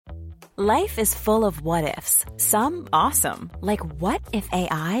Life is full of what-ifs. Some awesome, like what if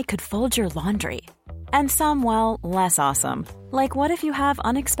AI could fold your laundry? And some, well, less awesome, like what if you have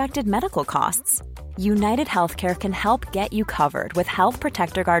unexpected medical costs? United Healthcare can help get you covered with Health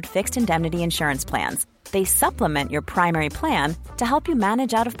Protector Guard fixed indemnity insurance plans. They supplement your primary plan to help you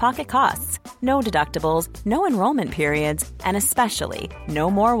manage out-of-pocket costs. No deductibles, no enrollment periods, and especially no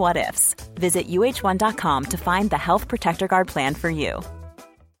more what-ifs. Visit uh1.com to find the Health Protector Guard plan for you.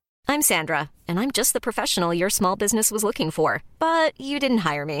 I'm Sandra, and I'm just the professional your small business was looking for. But you didn't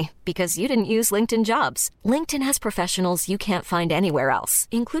hire me because you didn't use LinkedIn Jobs. LinkedIn has professionals you can't find anywhere else,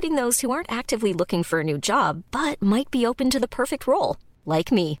 including those who aren't actively looking for a new job, but might be open to the perfect role,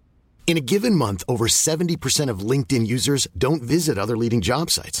 like me. In a given month, over 70% of LinkedIn users don't visit other leading job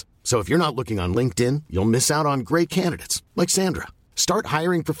sites. So if you're not looking on LinkedIn, you'll miss out on great candidates like Sandra. Start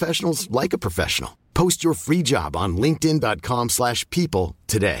hiring professionals like a professional. Post your free job on linkedin.com/people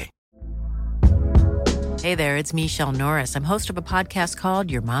today. Hey there, it's Michelle Norris. I'm host of a podcast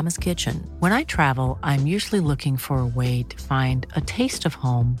called Your Mama's Kitchen. When I travel, I'm usually looking for a way to find a taste of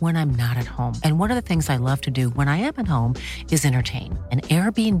home when I'm not at home. And one of the things I love to do when I am at home is entertain. And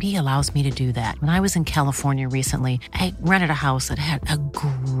Airbnb allows me to do that. When I was in California recently, I rented a house that had a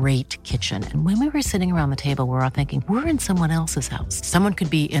great kitchen. And when we were sitting around the table, we were all thinking, we're in someone else's house. Someone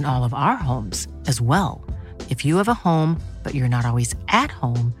could be in all of our homes as well. If you have a home, but you're not always at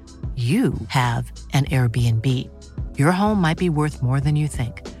home, you have an Airbnb. Your home might be worth more than you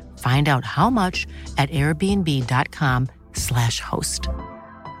think. Find out how much at airbnb.com/host.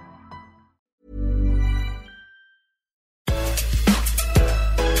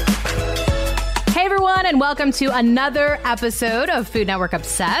 Hey everyone, and welcome to another episode of Food Network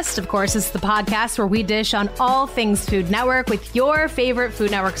Obsessed. Of course, it's the podcast where we dish on all things Food Network with your favorite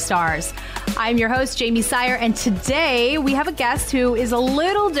Food Network stars. I'm your host, Jamie Sire, and today we have a guest who is a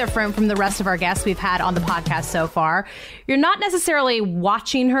little different from the rest of our guests we've had on the podcast so far. You're not necessarily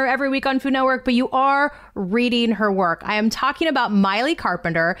watching her every week on Food Network, but you are reading her work. I am talking about Maile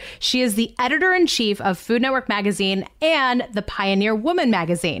Carpenter. She is the editor-in-chief of Food Network magazine and the Pioneer Woman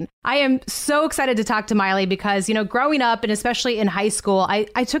magazine. I am so excited to talk to Maile because, you know, growing up and especially in high school,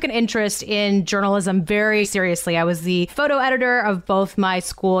 I took an interest in journalism very seriously. I was the photo editor of both my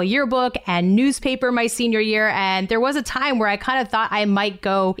school yearbook and newspaper my senior year. And there was a time where I kind of thought I might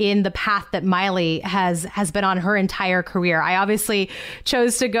go in the path that Maile has been on her entire career. I obviously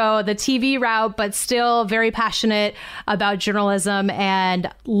chose to go the TV route, but still very passionate about journalism and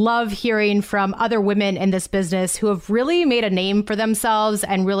love hearing from other women in this business who have really made a name for themselves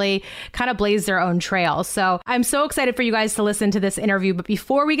and really kind of blazed their own trail. So I'm so excited for you guys to listen to this interview. But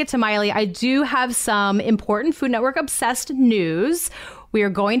before we get to Maile, I do have some important Food Network obsessed news. We are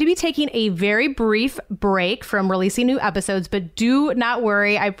going to be taking a very brief break from releasing new episodes, but do not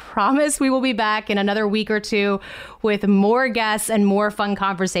worry. I promise we will be back in another week or two with more guests and more fun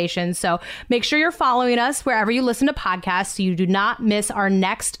conversations. So make sure you're following us wherever you listen to podcasts so you do not miss our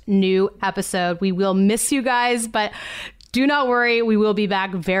next new episode. We will miss you guys, but do not worry. We will be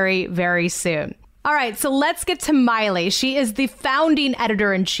back very, very soon. All right, so let's get to Maile. She is the founding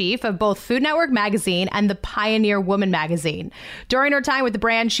editor-in-chief of both Food Network magazine and the Pioneer Woman magazine. During her time with the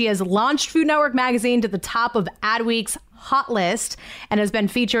brand, she has launched Food Network magazine to the top of Adweek's hot list and has been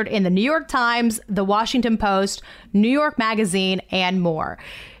featured in the New York Times, the Washington Post, New York Magazine, and more.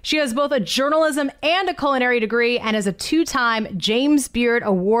 She has both a journalism and a culinary degree and is a two-time James Beard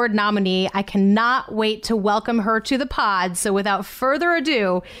Award nominee. I cannot wait to welcome her to the pod. So without further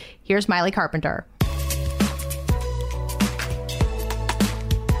ado, here's Maile Carpenter.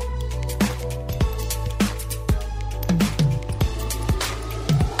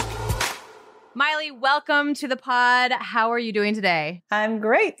 Maile, welcome to the pod. How are you doing today? I'm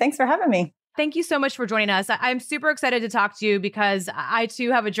great. Thanks for having me. Thank you so much for joining us. I'm super excited to talk to you because I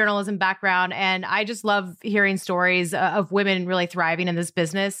too have a journalism background and I just love hearing stories of women really thriving in this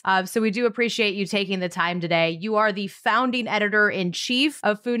business. So we do appreciate you taking the time today. You are the founding editor-in-chief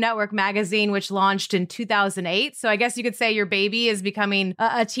of Food Network magazine, which launched in 2008. So I guess you could say your baby is becoming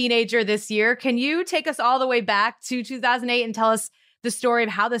a teenager this year. Can you take us all the way back to 2008 and tell us the story of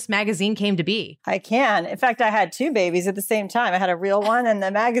how this magazine came to be? I can. In fact, I had two babies at the same time. I had a real one and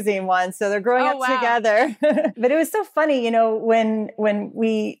the magazine one. So they're growing up together. But it was so funny, you know, when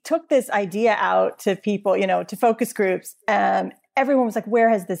we took this idea out to people, you know, to focus groups, everyone was like, where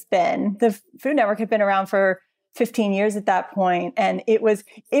has this been? The Food Network had been around for 15 years at that point. And it was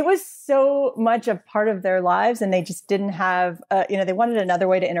so much a part of their lives and they just didn't have, they wanted another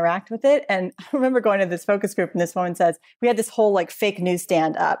way to interact with it. And I remember going to this focus group and this woman says, we had this whole like fake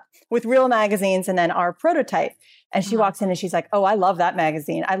newsstand up with real magazines and then our prototype. And she walks in and she's like, oh, I love that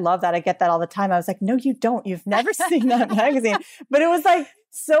magazine. I love that. I get that all the time. I was like, no, you don't. You've never seen that magazine. But it was like,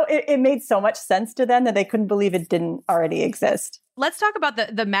 so it made so much sense to them that they couldn't believe it didn't already exist. Let's talk about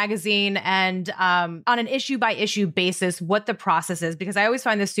the magazine and on an issue by issue basis, what the process is, because I always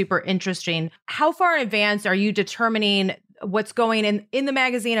find this super interesting. How far in advance are you determining what's going in the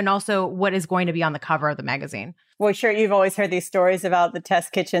magazine and also what is going to be on the cover of the magazine? Well, sure, you've always heard these stories about the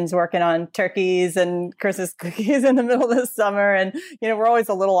test kitchens working on turkeys and Christmas cookies in the middle of the summer. And, we're always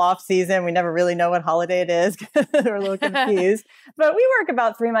a little off season. We never really know what holiday it is. We're a little confused. But we work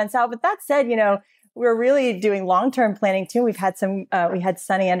about 3 months out. But that said, we're really doing long-term planning too. We had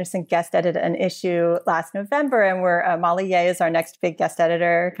Sunny Anderson guest edit an issue last November, and Maile is our next big guest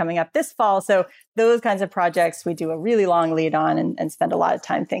editor coming up this fall. So those kinds of projects we do a really long lead on and spend a lot of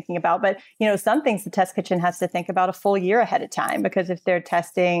time thinking about. But, some things the test kitchen has to think about a full year ahead of time, because if they're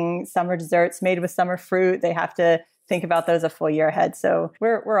testing summer desserts made with summer fruit, they have to think about those a full year ahead. So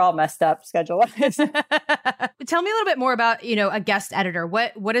we're all messed up schedule-wise. Tell me a little bit more about, a guest editor.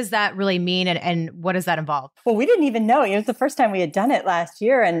 What does that really mean and what does that involve? Well, we didn't even know. It was the first time we had done it last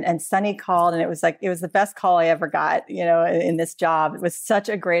year, and Sunny called, and it was the best call I ever got, in this job. It was such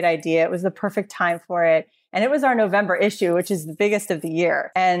a great idea. It was the perfect time for it. And it was our November issue, which is the biggest of the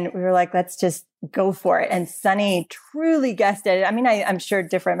year. And we were like, let's just go for it. And Sunny truly guessed it. I mean, I'm sure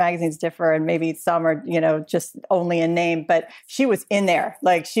different magazines differ and maybe some are, just only in name, but she was in there.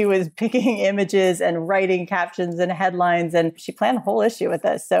 Like she was picking images and writing captions and headlines, and she planned the whole issue with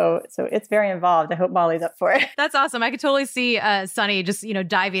us. So it's very involved. I hope Molly's up for it. That's awesome. I could totally see Sunny just,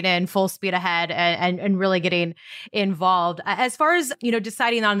 diving in full speed ahead and really getting involved. As far as,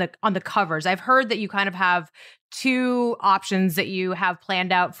 deciding on the covers, I've heard that you kind of have two options that you have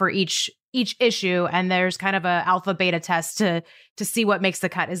planned out for each issue, and there's kind of a alpha beta test to see what makes the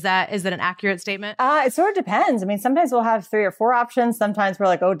cut. Is that an accurate statement? It sort of depends. I mean, sometimes we'll have 3 or 4 options. Sometimes we're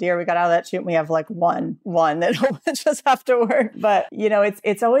like, oh dear, we got out of that shoot and we have like one that'll just have to work. But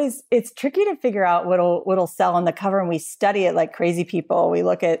it's tricky to figure out what'll sell on the cover, and we study it like crazy people. We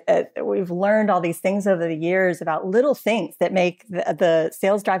look at we've learned all these things over the years about little things that make the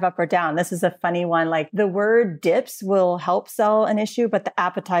sales drive up or down. This is a funny one. Like the word dips will help sell an issue, but the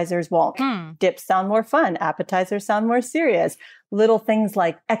appetizers won't. Dips sound more fun. Appetizers sound more serious. Little things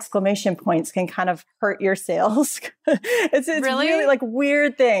like exclamation points can kind of hurt your sales. It's really like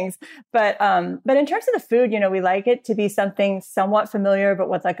weird things. But in terms of the food, we like it to be something somewhat familiar, but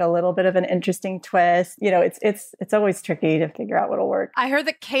with like a little bit of an interesting twist. It's always tricky to figure out what'll work. I heard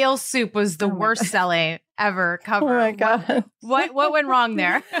that kale soup was the worst selling ever cover. Oh my God. What went wrong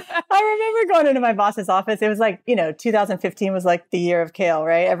there? I remember going into my boss's office. It was like, 2015 was like the year of kale,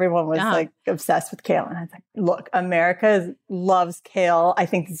 right? Everyone was like obsessed with kale. And I was like, look, America loves kale. I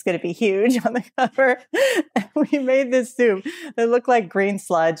think this is going to be huge on the cover. And we made this soup that looked like green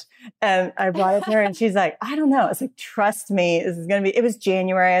sludge. And I brought it to her and she's like, I don't know. It's like, trust me, this is going to be, it was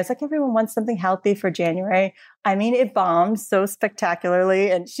January. I was like, everyone wants something healthy for January. I mean, it bombed so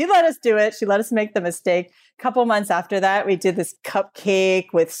spectacularly, and she let us do it. She let us make the mistake. A couple months after that, we did this cupcake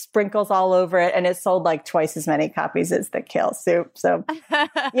with sprinkles all over it, and it sold like twice as many copies as the kale soup. So, a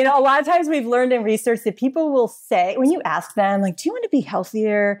lot of times we've learned in research that people will say, when you ask them, like, do you want to be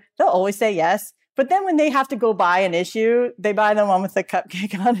healthier? They'll always say yes. But then when they have to go buy an issue, they buy the one with the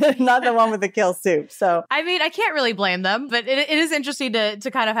cupcake on it, not the one with the kale soup. So, I mean, I can't really blame them, but it is interesting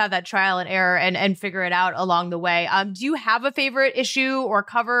to kind of have that trial and error and figure it out along the way. Do you have a favorite issue or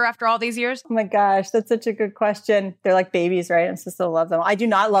cover after all these years? Oh my gosh, that's such a good question. They're like babies, right? I'm supposed to love them. I do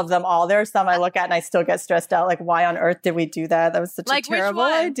not love them all. There are some I look at and I still get stressed out. Like, why on earth did we do that? That was such a terrible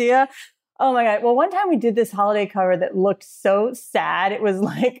idea. Oh my God. Well, one time we did this holiday cover that looked so sad. It was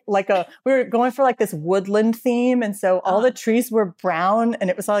we were going for like this woodland theme. And so all the trees were brown and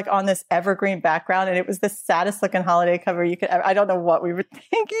it was like on this evergreen background. And it was the saddest looking holiday cover you could ever. I don't know what we were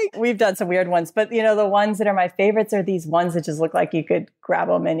thinking. We've done some weird ones, but the ones that are my favorites are these ones that just look like you could grab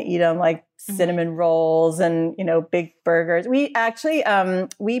them and eat them, like cinnamon rolls and, big burgers. We actually,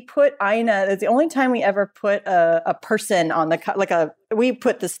 we put Ina, it's the only time we ever put a person on the, we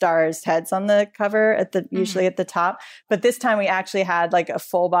put the stars' heads on the cover usually at the top. But this time we actually had like a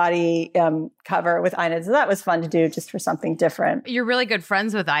full body cover with Ina. So that was fun to do just for something different. You're really good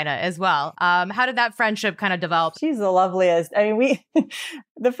friends with Ina as well. How did that friendship kind of develop? She's the loveliest. I mean,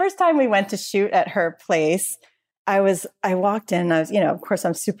 the first time we went to shoot at her place, I walked in, I was, of course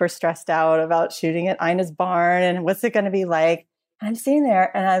I'm super stressed out about shooting at Ina's barn and what's it going to be like? And I'm sitting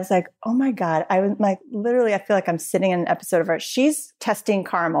there and I was like, oh my God, I was like, literally, I feel like I'm sitting in an episode of her. She's testing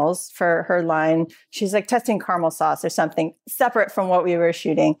caramels for her line. She's like testing caramel sauce or something separate from what we were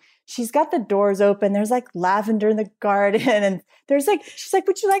shooting. she's got the doors open. There's like lavender in the garden. And there's like, she's like,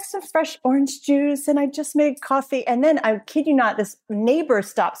 would you like some fresh orange juice? And I just made coffee. And then I kid you not, this neighbor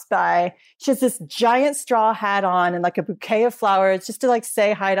stops by. She has this giant straw hat on and like a bouquet of flowers just to like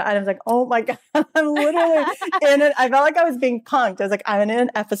say hi to. And I was like, oh my God, I'm literally in it. I felt like I was being punked. I was like, I'm in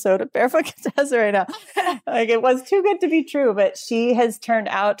an episode of Barefoot Contessa right now. Like it was too good to be true, but she has turned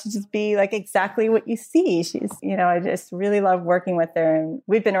out to just be like exactly what you see. She's, I just really love working with her. And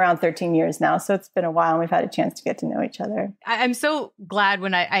we've been around 13 years now. So it's been a while and we've had a chance to get to know each other. I'm so glad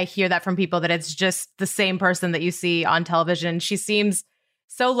when I hear that from people that it's just the same person that you see on television. She seems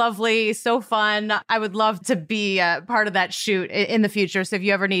so lovely, so fun. I would love to be part of that shoot in the future. So if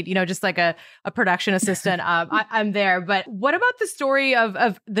you ever need, just like a production assistant, I'm there. But what about the story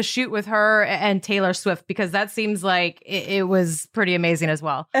of the shoot with her and Taylor Swift? Because that seems like it was pretty amazing as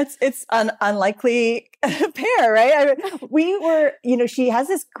well. It's an unlikely pair, right? We were, she has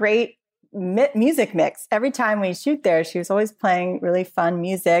this great music mix. Every time we shoot there, she was always playing really fun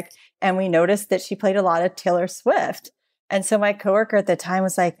music. And we noticed that she played a lot of Taylor Swift. And so my coworker at the time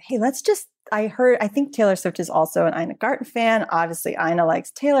was like, hey, I think Taylor Swift is also an Ina Garten fan. Obviously, Ina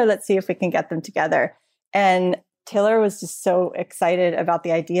likes Taylor. Let's see if we can get them together. And Taylor was just so excited about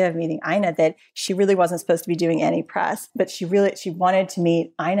the idea of meeting Ina that she really wasn't supposed to be doing any press, but she wanted to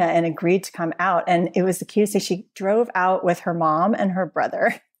meet Ina and agreed to come out. And it was the cutest thing. She drove out with her mom and her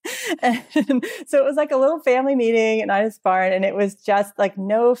brother. And so it was like a little family meeting in Ina's barn, and it was just like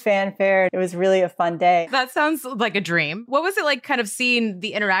no fanfare. It was really a fun day. That sounds like a dream. What was it like kind of seeing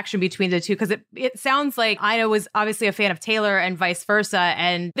the interaction between the two? Because it sounds like Ina was obviously a fan of Taylor and vice versa,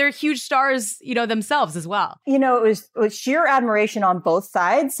 and they're huge stars, themselves as well. It was sheer admiration on both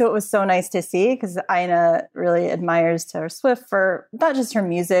sides. So it was so nice to see because Ina really admires Taylor Swift for not just her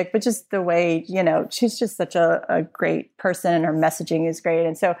music, but just the way, she's just such a great person and her messaging is great.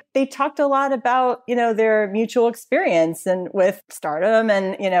 And so they talked a lot about, their mutual experience and with stardom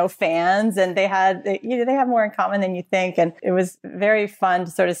and, fans, and they have more in common than you think. And it was very fun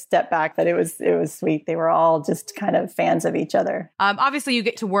to sort of step back, that it was sweet. They were all just kind of fans of each other. Obviously you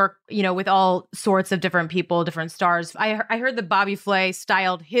get to work, with all sorts of different people, different stars. I heard that Bobby Flay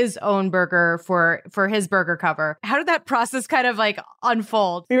styled his own burger for his burger cover. How did that process kind of like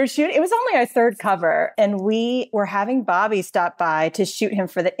unfold? We were shooting, it was only our third cover, and we were having Bobby stop by to shoot him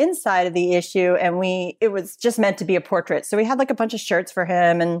for the inside of the issue. And it was just meant to be a portrait. So we had like a bunch of shirts for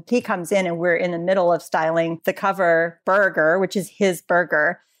him, and he comes in and we're in the middle of styling the cover burger, which is his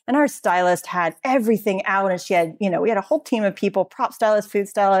burger. And our stylist had everything out, and she had, we had a whole team of people, prop stylist, food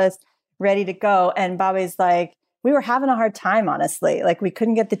stylist, ready to go. And Bobby's like, we were having a hard time, honestly. Like we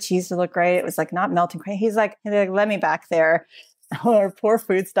couldn't get the cheese to look right. It was like not melting quite. He's like, let me back there. Our poor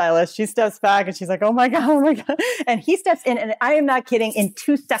food stylist, she steps back and she's like, oh my God. And he steps in, and I am not kidding, in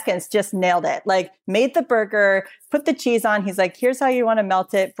 2 seconds, just nailed it. Like made the burger, put the cheese on. He's like, here's how you want to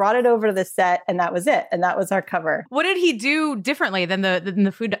melt it, brought it over to the set. And that was it. And that was our cover. What did he do differently than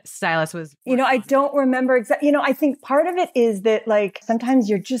the food stylist was? I don't remember exactly. I think part of it is that like sometimes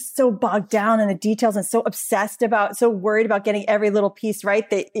you're just so bogged down in the details and so obsessed about, so worried about getting every little piece right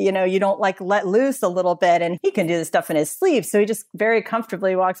that, you don't like let loose a little bit. And he can do this stuff in his sleeve. So he just very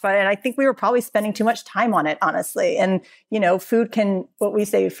comfortably walks by. And I think we were probably spending too much time on it, honestly. And, food can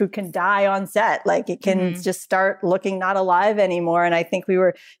die on set. Like it can just start looking not alive anymore. And I think we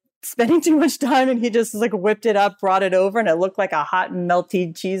were spending too much time, and he just like whipped it up, brought it over, and it looked like a hot and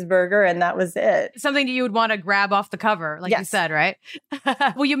melty cheeseburger. And that was it. Something that you would want to grab off the cover, like you said, right?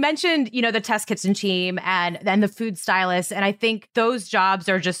 Well, you mentioned, the test kitchen team and the food stylist. And I think those jobs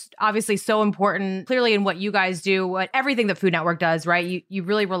are just obviously so important, clearly in what you guys do, everything that Food Network does, right? You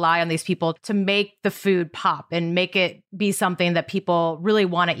really rely on these people to make the food pop and make it be something that people really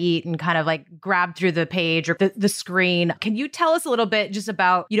want to eat and kind of like grab through the page or the screen. Can you tell us a little bit just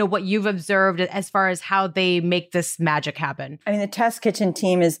about, what you've observed as far as how they make this magic happen? I mean, the test kitchen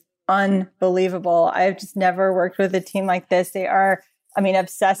team is unbelievable. I've just never worked with a team like this. They are,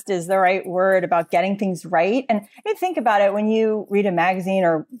 obsessed is the right word about getting things right. And think about it, when you read a magazine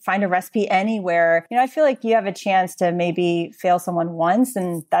or find a recipe anywhere, I feel like you have a chance to maybe fail someone once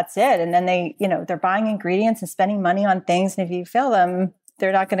and that's it. And then they're buying ingredients and spending money on things. And if you fail them,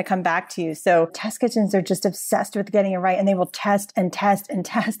 they're not going to come back to you. So test kitchens are just obsessed with getting it right. And they will test and test and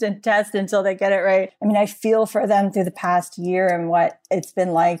test and test until they get it right. I feel for them through the past year and what it's been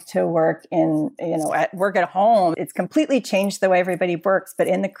like to work work at home. It's completely changed the way everybody works, but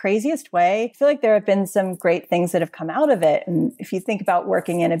in the craziest way. I feel like there have been some great things that have come out of it. And if you think about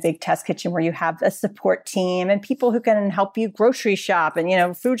working in a big test kitchen where you have a support team and people who can help you grocery shop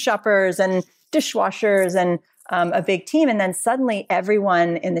and, food shoppers and dishwashers and a big team. And then suddenly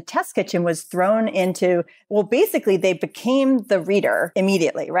everyone in the test kitchen was thrown into, well, basically they became the reader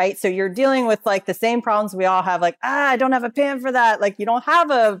immediately, right? So you're dealing with like the same problems we all have, like, I don't have a pan for that. Like you don't have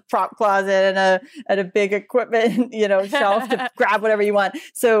a prop closet and a big equipment, shelf to grab whatever you want.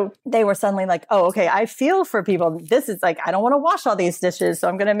 So they were suddenly like, oh, okay, I feel for people. This is like, I don't want to wash all these dishes, so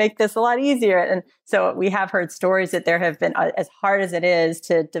I'm going to make this a lot easier. And so we have heard stories that there have been, as hard as it is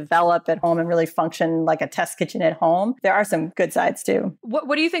to develop at home and really function like a test kitchen at home, there are some good sides too.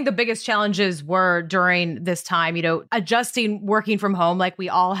 What do you think the biggest challenges were during this time, adjusting working from home like we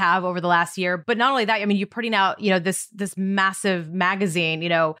all have over the last year? But not only that, I mean, you're putting out, this massive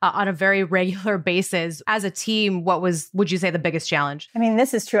magazine, on a very regular basis. As a team, would you say the biggest challenge? I mean,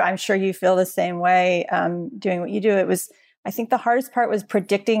 this is true. I'm sure you feel the same way doing what you do. I think the hardest part was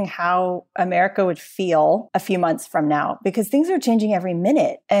predicting how America would feel a few months from now, because things are changing every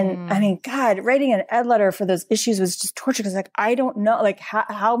minute. And I mean, God, writing an ed letter for those issues was just torture, because like, I don't know, like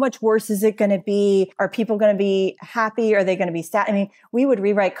how much worse is it going to be? Are people going to be happy? Are they going to be sad? I mean, we would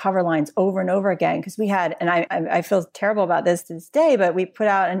rewrite cover lines over and over again because we had, and I feel terrible about this to this day, but we put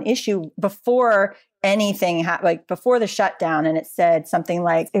out an issue before anything like before the shutdown, and it said something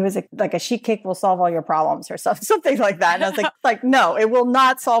like, it was like a sheet cake will solve all your problems or something like that. And I was like, no, it will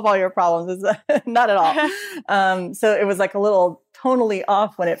not solve all your problems. It's not at all. So it was like a little tonally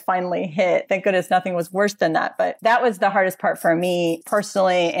off when it finally hit. Thank goodness nothing was worse than that. But that was the hardest part for me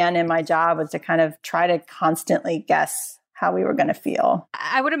personally and in my job, was to kind of try to constantly guess how we were going to feel.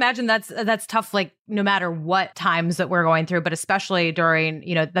 I would imagine that's tough, like no matter what times that we're going through, but especially during,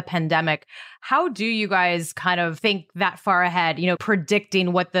 the pandemic. How do you guys kind of think that far ahead,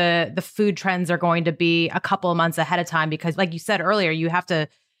 predicting what the food trends are going to be a couple of months ahead of time? Because like you said earlier, you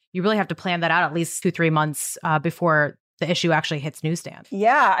really have to plan that out at least 2-3 months before the issue actually hits newsstand.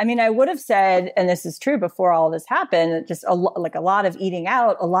 Yeah. I mean, I would have said, and this is true before all this happened, just a lot of eating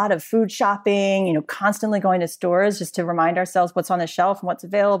out, a lot of food shopping, constantly going to stores just to remind ourselves what's on the shelf and what's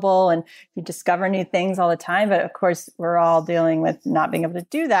available. And you discover new things all the time. But of course, we're all dealing with not being able to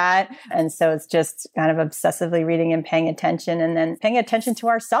do that. And so it's just kind of obsessively reading and paying attention, and then paying attention to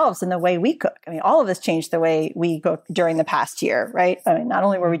ourselves and the way we cook. I mean, all of this changed the way we cook during the past year, right? I mean, not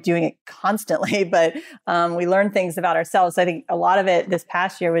only were we doing it constantly, but we learned things about ourselves. I think a lot of it this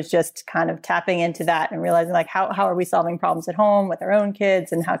past year was just kind of tapping into that and realizing like, how are we solving problems at home with our own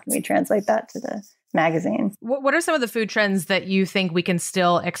kids, and how can we translate that to the magazine? What are some of the food trends that you think we can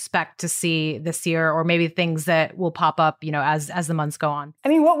still expect to see this year, or maybe things that will pop up, as the months go on? I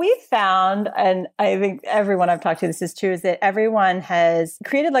mean, what we've found, and I think everyone I've talked to, this is true, is that everyone has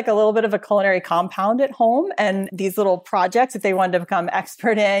created like a little bit of a culinary compound at home, and these little projects that they wanted to become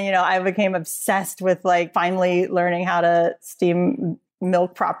expert in. I became obsessed with like finally learning how to steam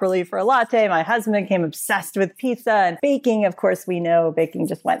milk properly for a latte. My husband became obsessed with pizza and baking. Of course, we know baking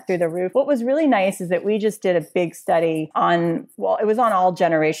just went through the roof. What was really nice is that we just did a big study on, well, it was on all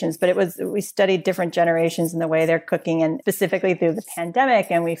generations, but we studied different generations and the way they're cooking, and specifically through the pandemic.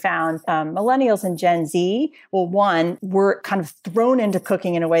 And we found millennials and Gen Z, well, one, were kind of thrown into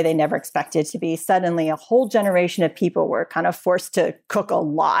cooking in a way they never expected to be. Suddenly, a whole generation of people were kind of forced to cook a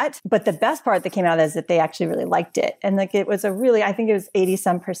lot. But the best part that came out is that they actually really liked it. And like, it was I think it was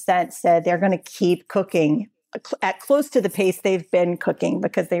 80% said they're going to keep cooking at close to the pace they've been cooking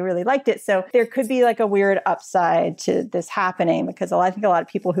because they really liked it. So there could be like a weird upside to this happening, because I think a lot of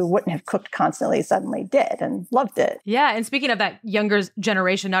people who wouldn't have cooked constantly suddenly did and loved it. Yeah. And speaking of that younger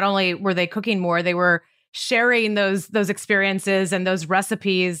generation, not only were they cooking more, they were sharing those experiences and those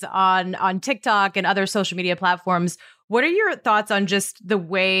recipes on TikTok and other social media platforms. What are your thoughts on just the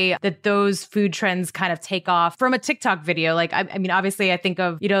way that those food trends kind of take off from a TikTok video? Like, I mean, obviously I think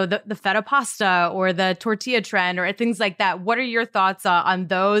of, the feta pasta or the tortilla trend or things like that. What are your thoughts on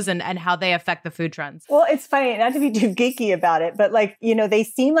those and how they affect the food trends? Well, it's funny, not to be too geeky about it, but like, they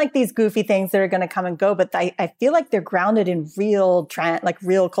seem like these goofy things that are going to come and go, but I feel like they're grounded in real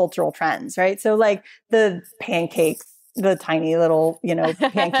real cultural trends, right? So like the pancakes, the tiny little,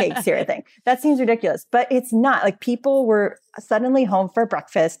 pancake syrup thing. That seems ridiculous, but it's not. Like, people were suddenly home for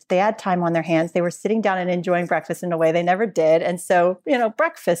breakfast. They had time on their hands. They were sitting down and enjoying breakfast in a way they never did. And so,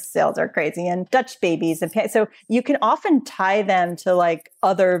 breakfast sales are crazy, and Dutch babies. And so you can often tie them to like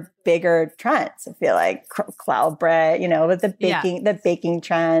other bigger trends. I feel like cloud bread, with the baking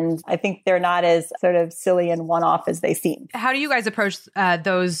trend. I think they're not as sort of silly and one-off as they seem. How do you guys approach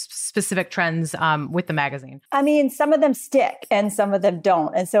those specific trends with the magazine? I mean, some of them stick and some of them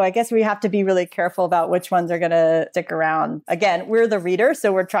don't. And so I guess we have to be really careful about which ones are going to stick around again, we're the reader.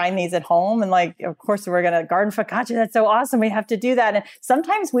 So we're trying these at home. And like, of course, we're going to garden focaccia. That's so awesome. We have to do that. And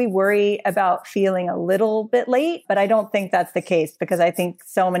sometimes we worry about feeling a little bit late, but I don't think that's the case because I think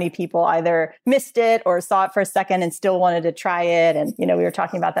so many people either missed it or saw it for a second and still wanted to try it. And, we were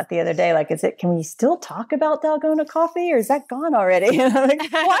talking about that the other day. Like, can we still talk about Dalgona coffee or is that gone already? And I'm like,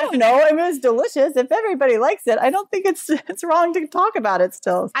 well, I don't know. I mean, it was delicious. If everybody likes it, I don't think it's wrong to talk about it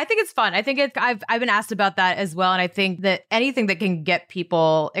still. I think it's fun. I think I've been asked about that as well. And I think that anything that can get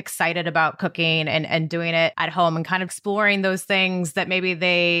people excited about cooking and doing it at home and kind of exploring those things that maybe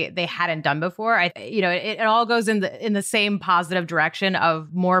they hadn't done before. It all goes in the same positive direction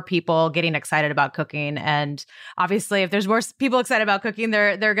of more people getting excited about cooking. And obviously, if there's more people excited about cooking,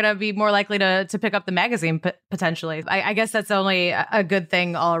 they're going to be more likely to pick up the magazine potentially. I guess that's only a good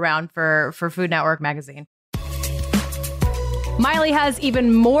thing all around for Food Network magazine. Maile has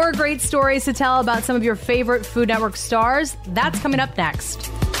even more great stories to tell about some of your favorite Food Network stars. That's coming up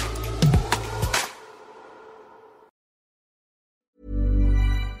next.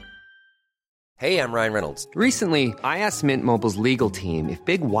 Hey, I'm Ryan Reynolds. Recently, I asked Mint Mobile's legal team if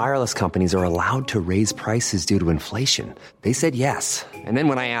big wireless companies are allowed to raise prices due to inflation. They said yes. And then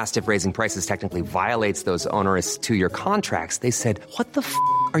when I asked if raising prices technically violates those onerous 2-year contracts, they said, "What the f***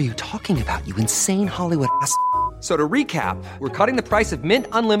 are you talking about, you insane Hollywood ass?" So to recap, we're cutting the price of Mint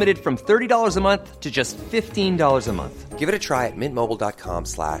Unlimited from $30 a month to just $15 a month. Give it a try at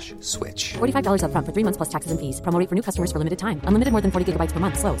mintmobile.com/switch. $45 up front for 3 months plus taxes and fees. Promo rate for new customers for limited time. Unlimited more than 40 gigabytes per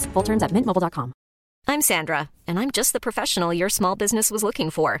month. Slows full terms at mintmobile.com. I'm Sandra, and I'm just the professional your small business was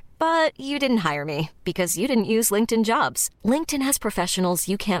looking for. But you didn't hire me because you didn't use LinkedIn Jobs. LinkedIn has professionals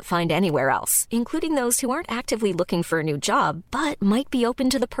you can't find anywhere else, including those who aren't actively looking for a new job, but might be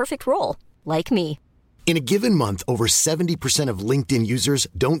open to the perfect role, like me. In a given month, over 70% of LinkedIn users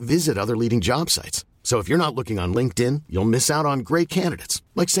don't visit other leading job sites. So if you're not looking on LinkedIn, you'll miss out on great candidates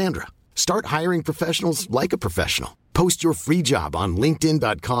like Sandra. Start hiring professionals like a professional. Post your free job on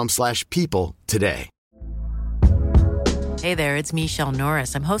linkedin.com/people today. Hey there, it's Michelle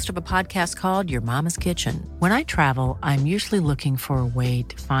Norris. I'm host of a podcast called Your Mama's Kitchen. When I travel, I'm usually looking for a way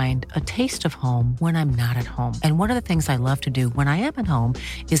to find a taste of home when I'm not at home. And one of the things I love to do when I am at home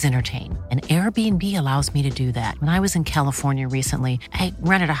is entertain. And Airbnb allows me to do that. When I was in California recently, I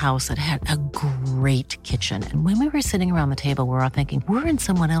rented a house that had a great kitchen. And when we were sitting around the table, we were all thinking, we're in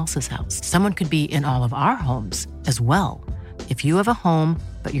someone else's house. Someone could be in all of our homes as well. If you have a home,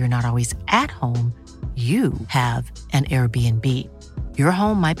 but you're not always at home, you have an Airbnb. Your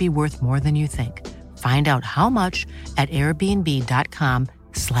home might be worth more than you think. Find out how much at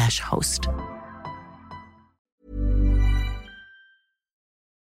airbnb.com/host.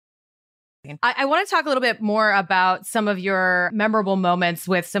 I want to talk a little bit more about some of your memorable moments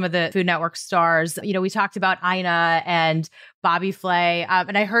with some of the Food Network stars. We talked about Ina and Bobby Flay,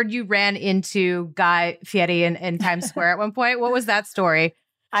 and I heard you ran into Guy Fieri in Times Square at one point. What was that story?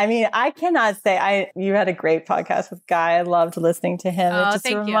 I mean, I cannot say you had a great podcast with Guy. I loved listening to him. It just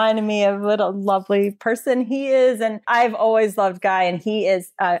reminded me of what a lovely person he is. And I've always loved Guy. And he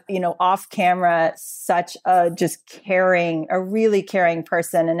is, off camera, such a really caring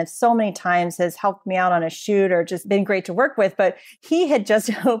person. And so many times has helped me out on a shoot or just been great to work with. But he had just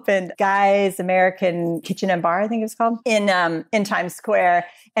opened Guy's American Kitchen and Bar, I think it was called, in Times Square.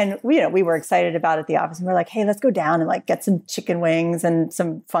 And we were excited about it at the office. And we're like, hey, let's go down and get some chicken wings and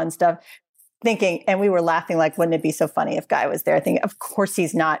some fun stuff. And we were laughing, wouldn't it be so funny if Guy was there? I think, of course,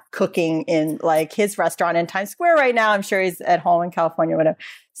 he's not cooking in his restaurant in Times Square right now. I'm sure he's at home in California, whatever.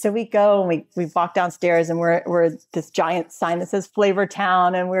 So we go and we walk downstairs and we're this giant sign that says Flavor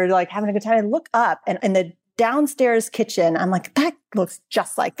Town. And we're having a good time. I look up and in the downstairs kitchen, I'm like, that looks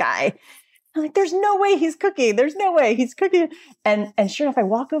just like Guy. I'm like, there's no way he's cooking. There's no way he's cooking. And sure enough, I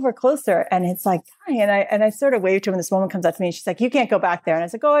walk over closer and it's like, hi. And I sort of waved to him. And this woman comes up to me and she's like, you can't go back there. And I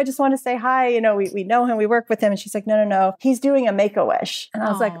was like, oh, I just want to say hi. We know him. We work with him. And she's like, no. He's doing a Make-A-Wish. And I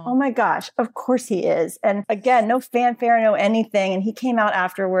was like, oh my gosh, of course he is. And again, no fanfare, no anything. And he came out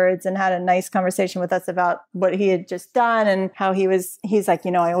afterwards and had a nice conversation with us about what he had just done and how he's like,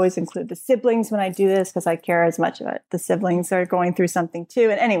 I always include the siblings when I do this because I care as much about the siblings are going through something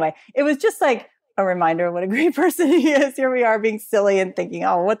too. And anyway, it was just a reminder of what a great person he is. Here we are being silly and thinking,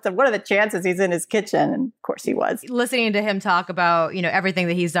 oh, what are the chances he's in his kitchen? And of course he was. Listening to him talk about, everything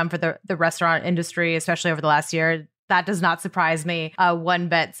that he's done for the restaurant industry, especially over the last year, that does not surprise me one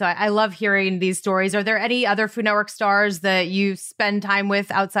bit. So I love hearing these stories. Are there any other Food Network stars that you spend time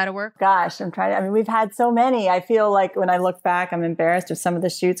with outside of work? Gosh, we've had so many. I feel like when I look back, I'm embarrassed of some of the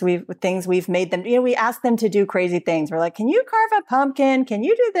shoots we've made them. We ask them to do crazy things. We're like, can you carve a pumpkin? Can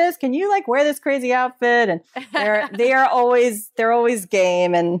you do this? Can you wear this crazy outfit? And they're always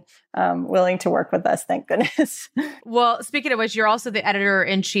game and willing to work with us. Thank goodness. Well, speaking of which, you're also the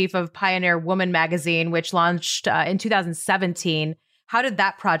editor-in-chief of Pioneer Woman magazine, which launched in 2017. How did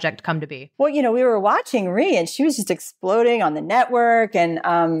that project come to be? Well, we were watching Ree and she was just exploding on the network. And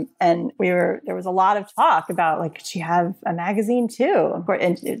there was a lot of talk about could she have a magazine too? Of course,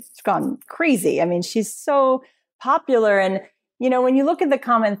 and it's gone crazy. I mean, she's so popular. And, when you look at the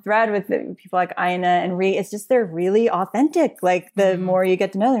common thread with people like Ina and Ree, it's just they're really authentic. The more you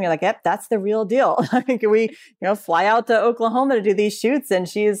get to know them, you're like, yep, that's the real deal. We, fly out to Oklahoma to do these shoots and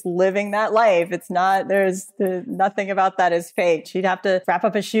she's living that life. It's not, there's nothing about that is fake. She'd have to wrap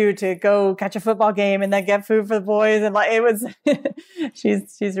up a shoot to go catch a football game and then get food for the boys. And it was,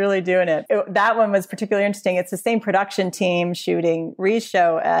 she's really doing it. That one was particularly interesting. It's the same production team shooting Ree's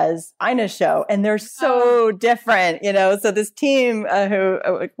show as Ina's show. And they're so different, so this team who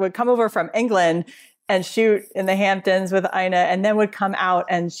would come over from England and shoot in the Hamptons with Ina and then would come out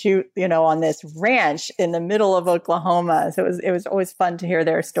and shoot, on this ranch in the middle of Oklahoma. So it was always fun to hear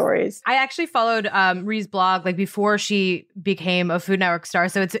their stories. I actually followed Ree's blog before she became a Food Network star.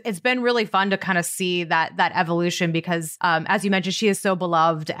 So it's been really fun to kind of see that evolution because as you mentioned, she is so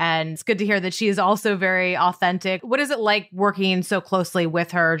beloved and it's good to hear that she is also very authentic. What is it like working so closely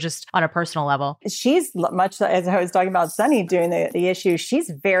with her just on a personal level? She's much as I was talking about Sunny doing the issue, she's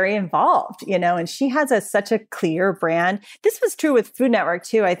very involved, and she has such a clear brand. This was true with Food Network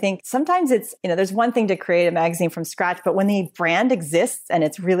too. I think sometimes it's, there's one thing to create a magazine from scratch, but when the brand exists and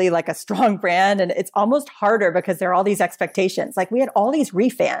it's really a strong brand and it's almost harder because there are all these expectations. We had all these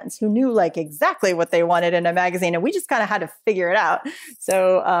fans who knew exactly what they wanted in a magazine and we just kind of had to figure it out.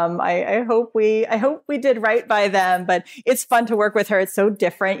 So I hope we did right by them, but it's fun to work with her. It's so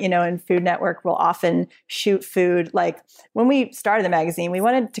different, in Food Network, we'll often shoot food. When we started the magazine, we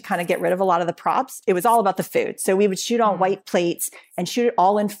wanted to kind of get rid of a lot of the props. It was all about the food. So we would shoot on white plates and shoot it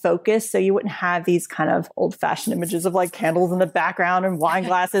all in focus. So you wouldn't have these kind of old fashioned images of candles in the background and wine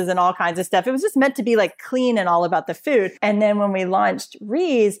glasses and all kinds of stuff. It was just meant to be clean and all about the food. And then when we launched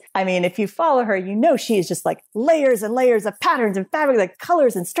Ree's, if you follow her, she is just layers and layers of patterns and fabric,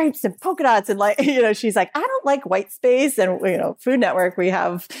 colors and stripes and polka dots. And she's I don't like white space. And, Food Network, we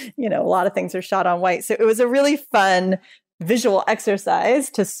have, a lot of things are shot on white. So it was a really fun visual exercise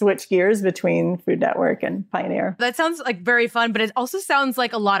to switch gears between Food Network and Pioneer. That sounds very fun, but it also sounds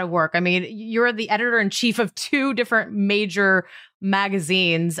like a lot of work. You're the editor-in-chief of two different major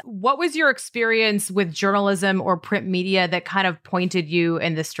magazines. What was your experience with journalism or print media that kind of pointed you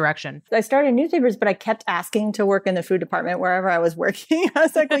in this direction? I started in newspapers, but I kept asking to work in the food department wherever I was working. I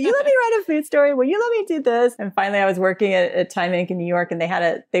was like, will you let me write a food story? Will you let me do this? And finally, I was working at Time Inc. in New York, and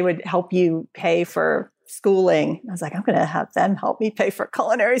they would help you pay for schooling. I was like, I'm going to have them help me pay for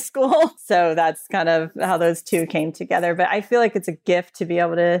culinary school. So that's kind of how those two came together. But I feel like it's a gift to be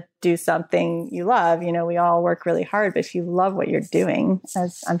able to do something you love. We all work really hard, but if you love what you're doing,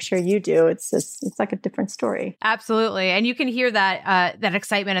 as I'm sure you do, it's like a different story. Absolutely. And you can hear that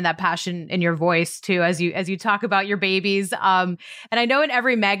excitement and that passion in your voice too, as you talk about your babies. And I know in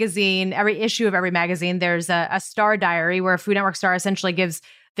every issue of every magazine, there's a star diary where a Food Network star essentially gives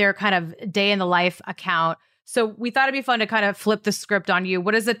their kind of day in the life account. So we thought it'd be fun to kind of flip the script on you.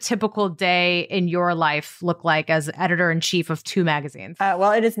 What does a typical day in your life look like as editor-in-chief of two magazines?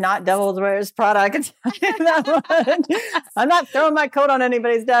 Well, it is not Devil's Wears Prada. I can tell you that one. I'm not throwing my coat on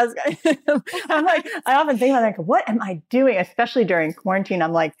anybody's desk. I often think about what am I doing? Especially during quarantine.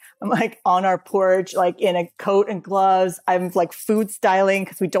 I'm on our porch, in a coat and gloves. I'm food styling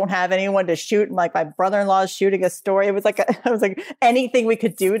because we don't have anyone to shoot. And my brother-in-law is shooting a story. It was I was anything we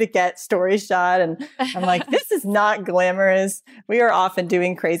could do to get stories shot. And I'm this is not glamorous. We are often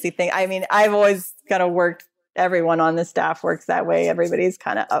doing crazy things. I've always kind of worked, everyone on the staff works that way. Everybody's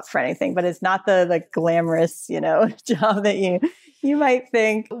kind of up for anything, but it's not the glamorous, job that you might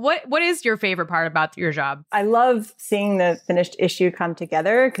think. What is your favorite part about your job? I love seeing the finished issue come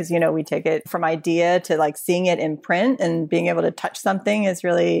together because, we take it from idea to seeing it in print and being able to touch something is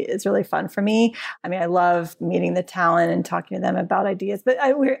really fun for me. I love meeting the talent and talking to them about ideas. But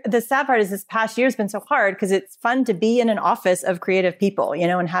the sad part is this past year has been so hard because it's fun to be in an office of creative people,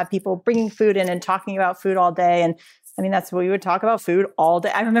 and have people bringing food in and talking about food all day. And I mean, that's what we would talk about food all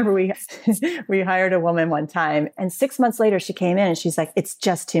day. I remember we hired a woman one time, and 6 months later she came in and she's like, it's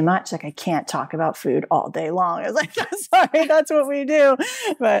just too much. Like, I can't talk about food all day long. I was like, sorry, that's what we do.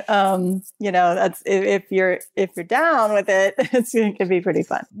 But, that's, if you're down with it, it can be pretty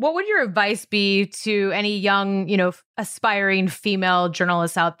fun. What would your advice be to any young, aspiring female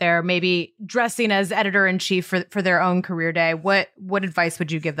journalists out there, maybe dressing as editor-in-chief for their own career day? What advice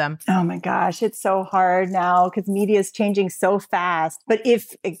would you give them? Oh my gosh, it's so hard now because media is changing so fast. But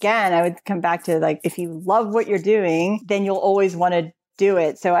I would come back to like, if you love what you're doing, then you'll always want to do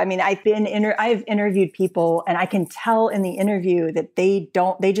it. So, I mean, I've interviewed people and I can tell in the interview that they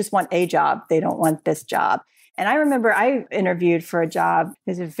just want a job. They don't want this job. And I remember I interviewed for a job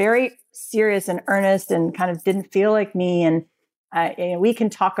that was very serious and earnest and kind of didn't feel like me. And we can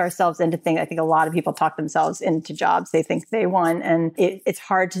talk ourselves into things. I think a lot of people talk themselves into jobs they think they want. And it's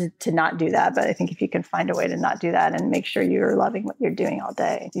hard to not do that. But I think if you can find a way to not do that and make sure you're loving what you're doing all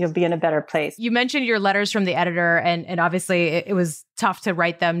day, you'll be in a better place. You mentioned your letters from the editor, and obviously it was tough to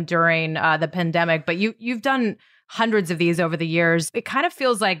write them during the pandemic, but you've done hundreds of these over the years. It kind of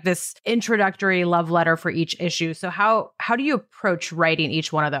feels like this introductory love letter for each issue. So how do you approach writing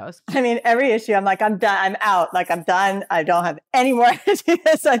each one of those? I mean, every issue, I'm like, I'm done. I'm out. Like, I'm done. I don't have any more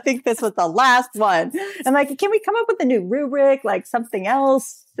ideas. I think this was the last one. I'm like, can we come up with a new rubric, like something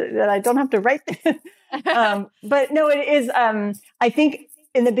else that I don't have to write? But no, it is. I think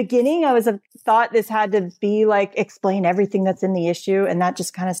in the beginning, I thought this had to be like explain everything that's in the issue. And that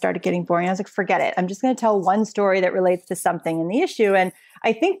just kind of started getting boring. I was like, forget it. I'm just going to tell one story that relates to something in the issue. And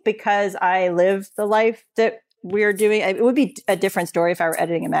I think because I live the life that we're doing, it would be a different story if I were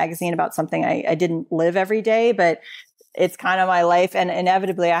editing a magazine about something I didn't live every day, but it's kind of my life. And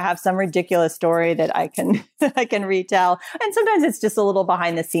inevitably I have some ridiculous story that I can retell. And sometimes it's just a little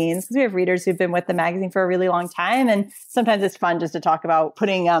behind the scenes because we have readers who've been with the magazine for a really long time. And sometimes it's fun just to talk about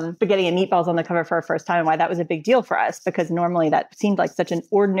putting spaghetti and meatballs on the cover for a first time and why that was a big deal for us, because normally that seemed like such an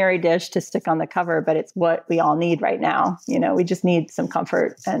ordinary dish to stick on the cover, but it's what we all need right now. We just need some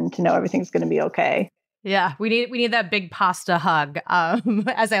comfort and to know everything's going to be okay. Yeah, we need that big pasta hug,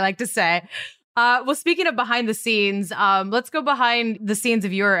 as I like to say. Well, speaking of behind the scenes, let's go behind the scenes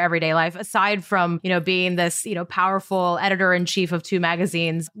of your everyday life. Aside from, being this, powerful editor-in-chief of 2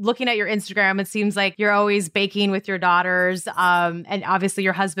 magazines, looking at your Instagram, it seems like you're always baking with your daughters. And obviously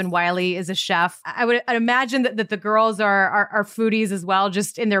your husband, Wiley, is a chef. I'd imagine that the girls are foodies as well,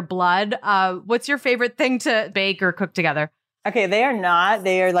 just in their blood. What's your favorite thing to bake or cook together? Okay, they are not.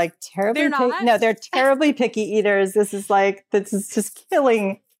 They are like terribly picky. No, they're terribly picky eaters. This is just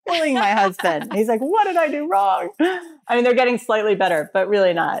killing my husband. He's like, what did I do wrong? I mean, they're getting slightly better, but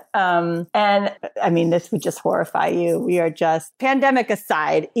really not. And I mean, this would just horrify you. We are just, pandemic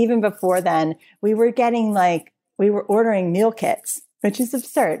aside, even before then, we were ordering meal kits, which is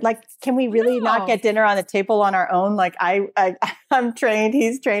absurd. Like, can we really not get dinner on the table on our own? Like I'm trained,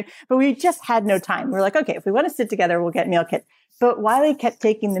 he's trained, but we just had no time. We're like, okay, if we want to sit together, we'll get meal kits. But Wiley kept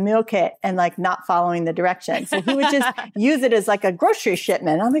taking the meal kit and like not following the directions. So he would just use it as like a grocery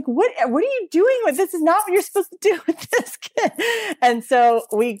shipment. I'm like, what are you doing with this? Is not what you're supposed to do with this kit. And so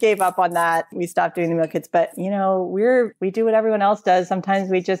we gave up on that. We stopped doing the meal kits. But we do what everyone else does.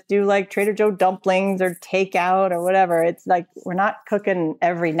 Sometimes we just do like Trader Joe dumplings or takeout or whatever. It's like we're not cooking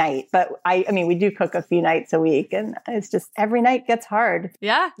every night. But I mean, we do cook a few nights a week, and it's just every night gets hard.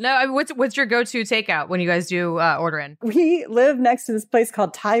 Yeah. No. I mean, what's your go-to takeout when you guys do order in? We live next to this place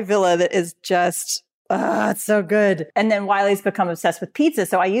called Thai Villa that is just, it's so good. And then Wiley's become obsessed with pizza.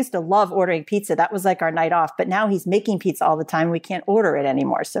 So I used to love ordering pizza. That was like our night off. But now he's making pizza all the time. We can't order it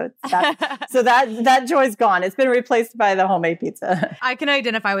anymore. So that joy's gone. It's been replaced by the homemade pizza. I can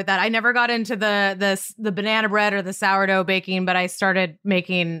identify with that. I never got into the banana bread or the sourdough baking, but I started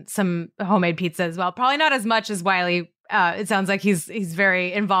making some homemade pizza as well. Probably not as much as Wiley. It sounds like he's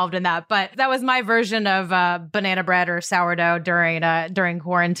very involved in that, but that was my version of banana bread or sourdough during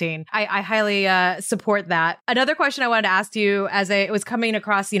quarantine. I highly support that. Another question I wanted to ask you, as I was coming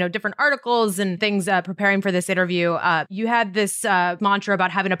across different articles and things preparing for this interview, you had this mantra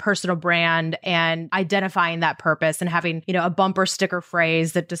about having a personal brand and identifying that purpose and having a bumper sticker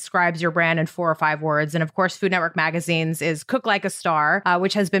phrase that describes your brand in 4 or 5 words. And of course, Food Network Magazines is Cook Like a Star,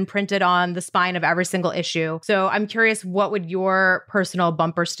 which has been printed on the spine of every single issue. So I'm curious, what would your personal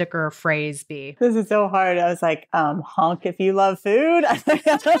bumper sticker phrase be? This is so hard. I was like, honk if you love food.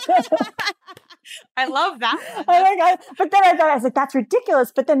 I love that. But then I was like, that's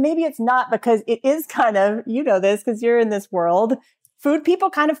ridiculous. But then maybe it's not, because it is kind of, this, because you're in this world. food people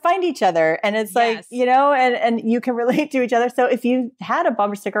kind of find each other, and it's like, you know, and you can relate to each other. So if you had a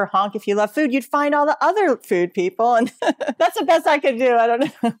bumper sticker honk, if you love food, you'd find all the other food people. And that's the best I could do. I don't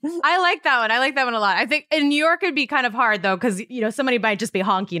know. I like that one. I like that one a lot. I think in New York, it'd be kind of hard though, because, you know, somebody might just be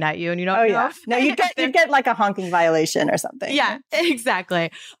honking at you and you don't know. No, you'd get like a honking violation or something. Yeah,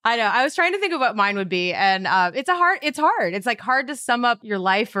 exactly. I know. I was trying to think of what mine would be. And it's hard. It's like hard to sum up your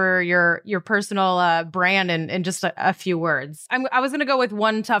life or your personal brand in just a few words. I was going to go with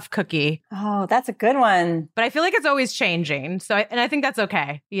one tough cookie. Oh, that's a good one. But I feel like it's always changing. So, I think that's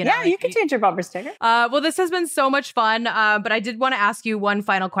okay. You know, yeah, you can change your bumper sticker. Well, this has been so much fun. But I did want to ask you one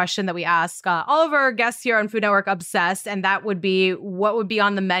final question that we ask all of our guests here on Food Network Obsessed. And that would be, what would be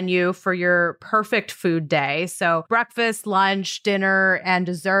on the menu for your perfect food day? So breakfast, lunch, dinner, and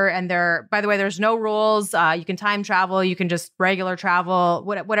dessert. And by the way, there's no rules. You can time travel. You can just regular travel,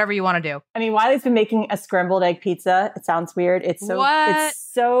 whatever you want to do. I mean, Wiley's been making a scrambled egg pizza. It sounds weird. It's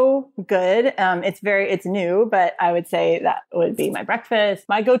so good. It's new, but I would say that would be my breakfast.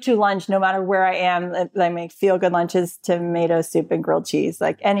 My go-to lunch, no matter where I am, I make feel-good lunches, tomato soup and grilled cheese,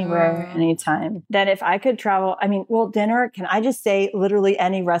 like anywhere, anytime. Then if I could travel, I mean, well, dinner, can I just say literally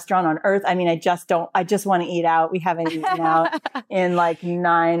any restaurant on earth? I mean, I just want to eat out. We haven't eaten out in like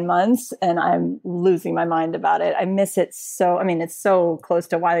 9 months and I'm losing my mind about it. I miss it so, I mean, it's so close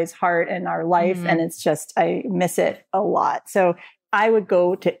to Wiley's heart and our life. And it's just, I miss it a lot. So I would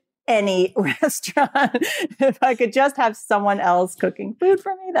go to any restaurant. If I could just have someone else cooking food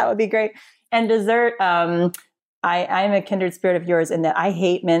for me, that would be great. And dessert, I'm a kindred spirit of yours in that I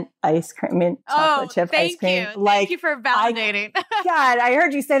hate mint chocolate chip ice cream. Thank you for validating. God, I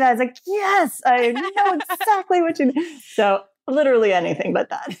heard you say that. I was like, yes, I know exactly what you mean. So literally anything but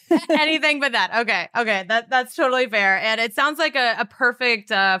that. Anything but that. Okay. That's totally fair. And it sounds like a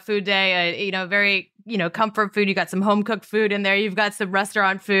perfect food day, very, comfort food. You got some home cooked food in there. You've got some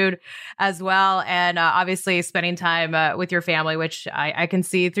restaurant food as well. And obviously spending time with your family, which I can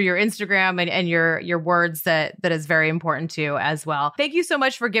see through your Instagram and your words that is very important to you as well. Thank you so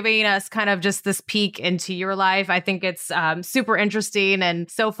much for giving us kind of just this peek into your life. I think it's super interesting and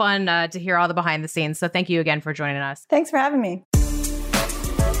so fun to hear all the behind the scenes. So thank you again for joining us. Thanks for having me.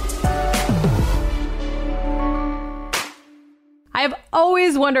 I've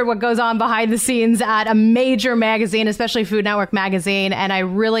always wondered what goes on behind the scenes at a major magazine, especially Food Network magazine. And I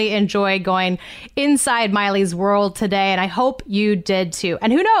really enjoy going inside Maile's world today. And I hope you did too.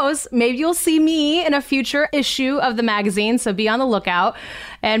 And who knows, maybe you'll see me in a future issue of the magazine. So be on the lookout.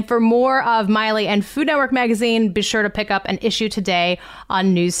 And for more of Maile and Food Network magazine, be sure to pick up an issue today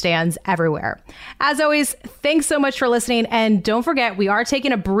on newsstands everywhere. As always, thanks so much for listening. And don't forget, we are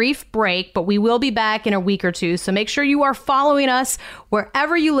taking a brief break, but we will be back in a week or two. So make sure you are following us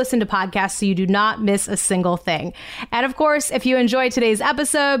wherever you listen to podcasts so you do not miss a single thing. And of course, if you enjoyed today's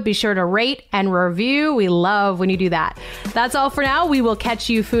episode, be sure to rate and review. We love when you do that. That's all for now. We will catch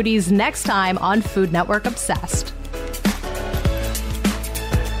you foodies next time on Food Network Obsessed.